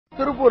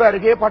திருப்பூர்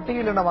அருகே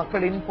பட்டியலின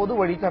மக்களின் பொது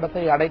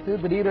வழித்தடத்தை அடைத்து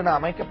திடீரென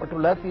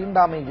அமைக்கப்பட்டுள்ள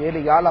தீண்டாமை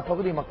வேலியால்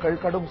அப்பகுதி மக்கள்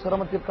கடும்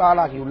சிரமத்திற்கு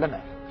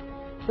ஆளாகியுள்ளனர்.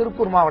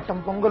 திருப்பூர்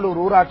மாவட்டம் பொங்கலூர்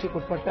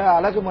ஊராட்சிக்குட்பட்ட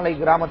அலகுமலை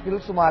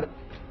கிராமத்தில் சுமார்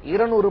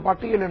 200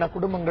 பட்டியலின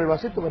குடும்பங்கள்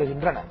வசித்து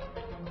வருகின்றன.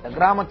 இந்த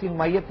கிராமத்தின்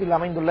மையத்தில்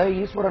அமைந்துள்ள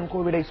ஈஸ்வரன்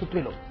கோவிலை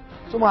சுற்றிலும்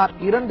சுமார்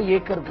 2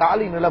 ஏக்கர்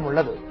காலி நிலம்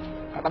உள்ளது.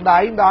 கடந்த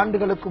 5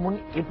 ஆண்டுகளுக்கு முன்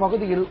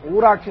இப்பகுதியில்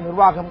ஊராட்சி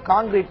நிர்வாகம்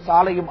கான்கிரீட்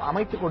சாலையும்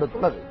அமைத்துக்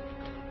கொடுத்துள்ளது.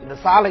 இந்த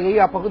சாலையை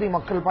அப்பகுதி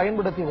மக்கள்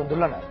பயன்படுத்தி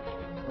வந்துள்ளனர்.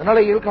 இந்த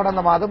நிலையில்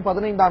கடந்த மாதம்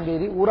 15ஆம்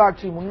தேதி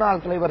ஊராட்சி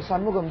முன்னாள் தலைவர்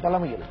சண்முகம்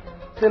தலைமையில்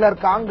சிலர்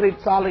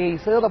கான்கிரீட் சாலையை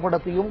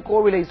சேதப்படுத்தியும்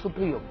கோவிலை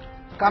சுற்றியும்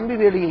கம்பி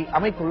வேலியை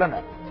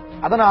அமைத்துள்ளனர்.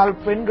 அதனால்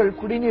பெண்கள்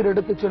குடிநீர்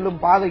எடுத்துச் செல்லும்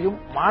பாதையும்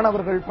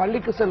மாணவர்கள்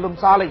பள்ளிக்கு செல்லும்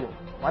சாலையும்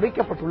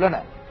மறிக்கப்பட்டுள்ளன.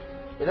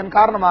 இதன்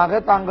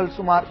காரணமாக தாங்கள்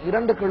சுமார்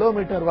 2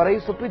 கிலோமீட்டர் வரை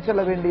சுற்றிச்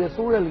செல்ல வேண்டிய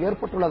சூழல்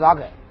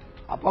ஏற்பட்டுள்ளதாக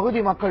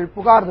அப்பகுதி மக்கள்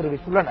புகார்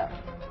தெரிவித்துள்ளனர்.